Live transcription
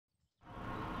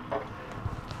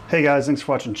Hey guys, thanks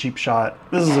for watching CheapShot.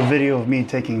 This is a video of me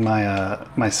taking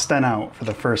my STEN out for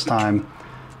the first time.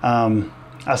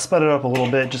 I sped it up a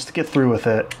little bit just to get through with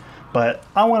it, but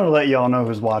I wanted to let y'all know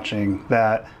who's watching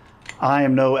that I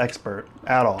am no expert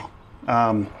at all.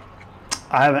 I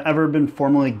haven't ever been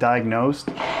formally diagnosed,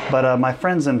 but my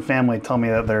friends and family tell me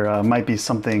that there might be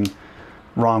something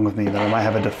wrong with me, that I might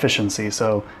have a deficiency.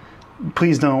 So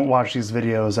please don't watch these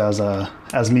videos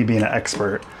as me being an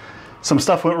expert. Some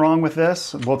stuff went wrong with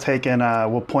this. We'll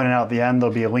point it out at the end.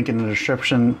 There'll be a link in the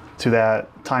description to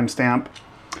that timestamp.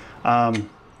 But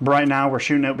right now we're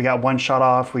shooting it. We got one shot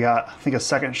off. We got, I think, a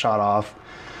second shot off.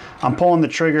 I'm pulling the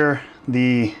trigger.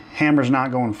 The hammer's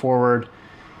not going forward.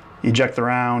 Eject the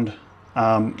round.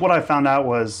 What I found out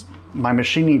was my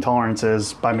machining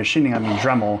tolerances, by machining I mean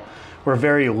Dremel, were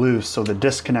very loose, so the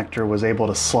disconnector was able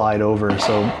to slide over.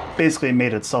 So basically it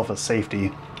made itself a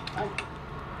safety.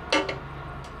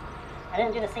 I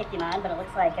didn't do the safety mod, but it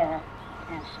looks like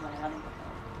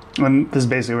and this is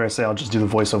basically where I say I'll just do the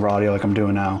voiceover audio like I'm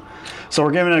doing now. So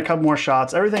we're giving it a couple more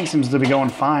shots. Everything seems to be going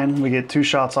fine. We get 2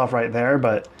 shots off right there,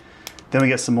 but then we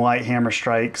get some light hammer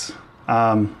strikes.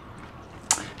 You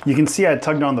can see I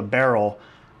tugged on the barrel.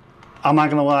 I'm not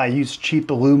gonna lie, I used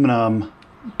cheap aluminum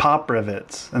pop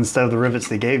rivets instead of the rivets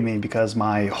they gave me because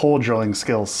my hole drilling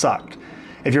skills sucked.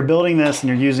 If you're building this and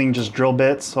you're using just drill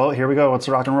bits, oh, here we go, let's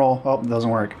rock and roll. Oh, it doesn't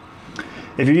work.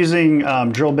 If you're using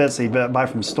drill bits that you buy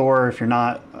from store, if you're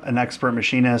not an expert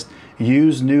machinist,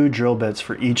 use new drill bits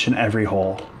for each and every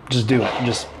hole. Just do it.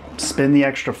 Just spend the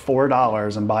extra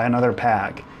 $4 and buy another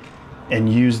pack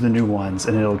and use the new ones,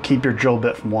 and it'll keep your drill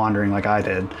bit from wandering like I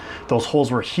did. Those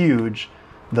holes were huge.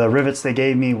 The rivets they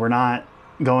gave me were not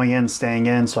going in, staying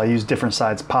in, so I used different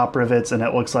size pop rivets, and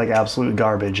it looks like absolute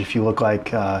garbage if you look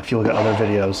at other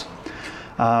videos.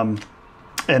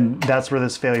 And that's where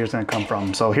this failure is going to come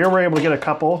from. So here we're able to get a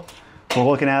couple. We're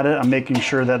looking at it. I'm making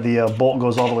sure that the bolt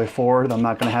goes all the way forward. I'm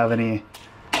not going to have any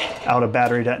out of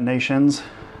battery detonations.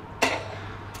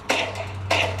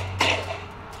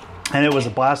 And it was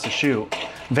a blast to shoot.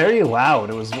 Very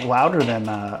loud. It was louder than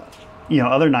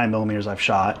other 9mm I've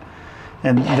shot.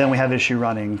 And then we have issue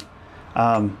running.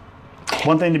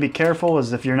 One thing to be careful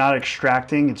is if you're not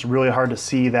extracting, it's really hard to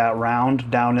see that round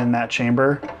down in that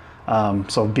chamber.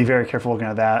 So be very careful looking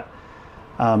at that.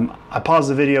 I paused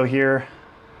the video here,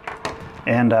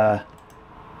 and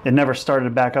it never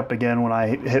started back up again when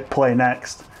I hit play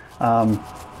next.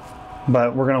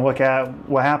 But we're going to look at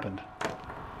what happened.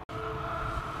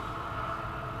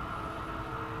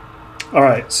 All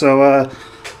right, so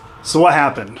what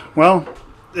happened? Well,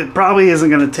 it probably isn't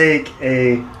going to take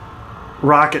a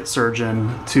rocket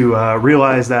surgeon to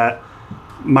realize that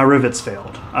my rivets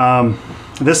failed.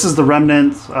 This is the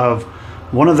remnants of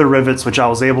one of the rivets which I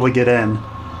was able to get in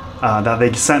that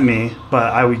they sent me,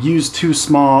 but I would use too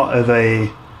small of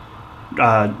a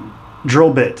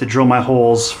drill bit to drill my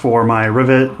holes for my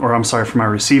rivet, or I'm sorry, for my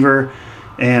receiver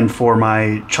and for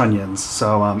my trunnions,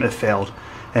 so it failed.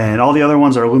 And all the other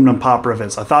ones are aluminum pop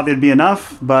rivets. I thought they'd be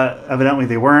enough, but evidently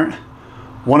they weren't.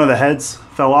 One of the heads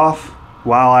fell off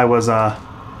while I was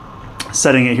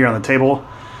setting it here on the table.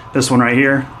 This one right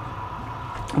here.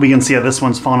 We can see that this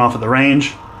one's fallen off at the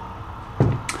range.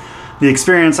 The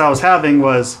experience I was having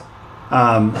was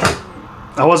I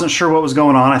wasn't sure what was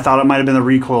going on. I thought it might have been the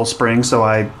recoil spring, so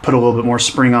I put a little bit more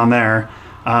spring on there.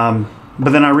 But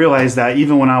then I realized that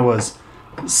even when I was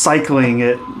cycling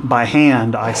it by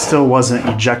hand, I still wasn't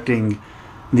ejecting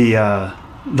the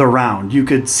round. You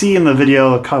could see in the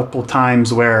video a couple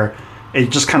times where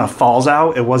it just kind of falls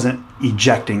out. It wasn't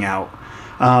ejecting out.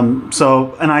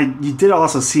 You did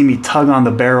also see me tug on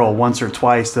the barrel once or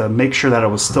twice to make sure that it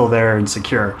was still there and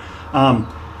secure.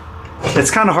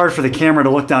 It's kind of hard for the camera to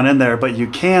look down in there, but you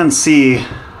can see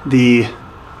the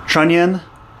trunnion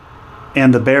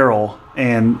and the barrel,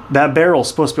 and that barrel is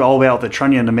supposed to be all the way out the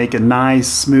trunnion to make a nice,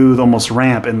 smooth, almost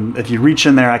ramp, and if you reach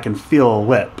in there, I can feel a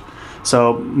lip.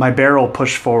 So my barrel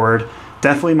pushed forward,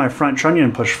 definitely my front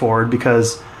trunnion pushed forward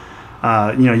because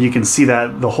you can see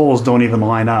that the holes don't even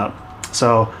line up.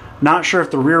 So not sure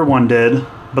if the rear one did,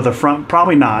 but the front,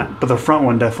 probably not, but the front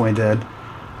one definitely did.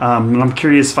 And I'm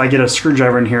curious if I get a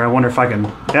screwdriver in here, I wonder if I can,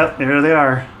 yep, there they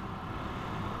are.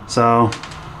 So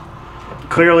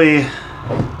clearly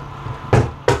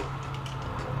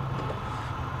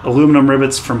aluminum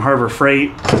rivets from Harbor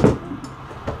Freight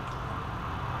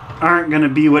aren't gonna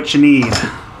be what you need.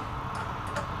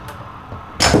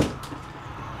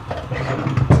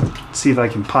 Let's see if I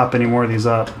can pop any more of these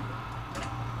up.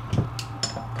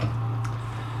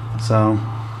 So,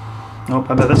 oh,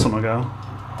 I bet this one will go.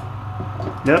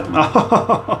 Yep.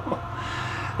 Oh,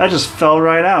 that just fell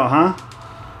right out, huh?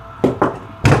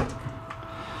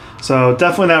 So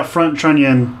definitely that front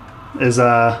trunnion is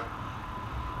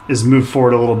moved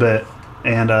forward a little bit,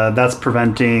 and that's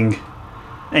preventing.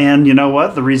 And you know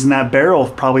what? The reason that barrel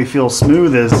probably feels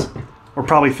smooth is, or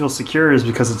probably feels secure, is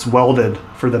because it's welded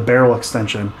for the barrel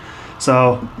extension.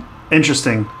 So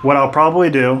interesting. What I'll probably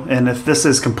do, and if this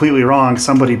is completely wrong,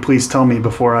 somebody please tell me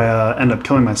before I end up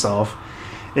killing myself,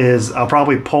 is I'll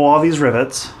probably pull all these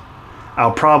rivets.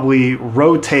 I'll probably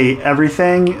rotate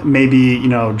everything, maybe, you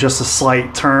know, just a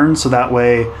slight turn, so that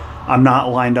way I'm not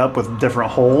lined up with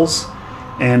different holes.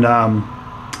 And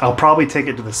I'll probably take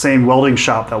it to the same welding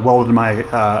shop that welded my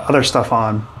other stuff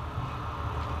on,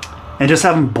 and just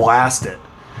have them blast it.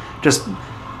 Just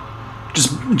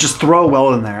throw a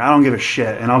weld in there. I don't give a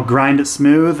shit, and I'll grind it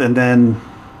smooth, and then,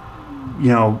 you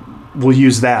know, we'll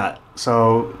use that.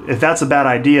 So if that's a bad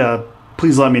idea,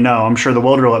 please let me know. I'm sure the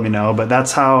welder will let me know, but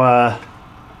that's how.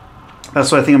 That's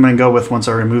what I think I'm gonna go with once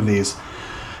I remove these.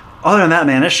 Other than that,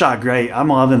 man, it shot great. I'm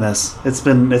loving this. It's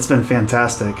been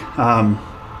fantastic.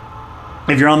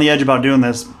 If you're on the edge about doing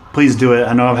this, please do it.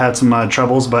 I know I've had some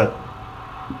troubles, but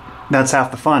that's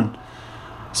half the fun.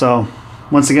 So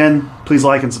once again, please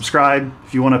like and subscribe.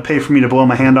 If you want to pay for me to blow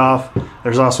my hand off,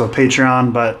 there's also a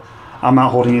Patreon, but I'm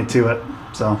not holding you to it.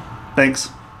 So thanks.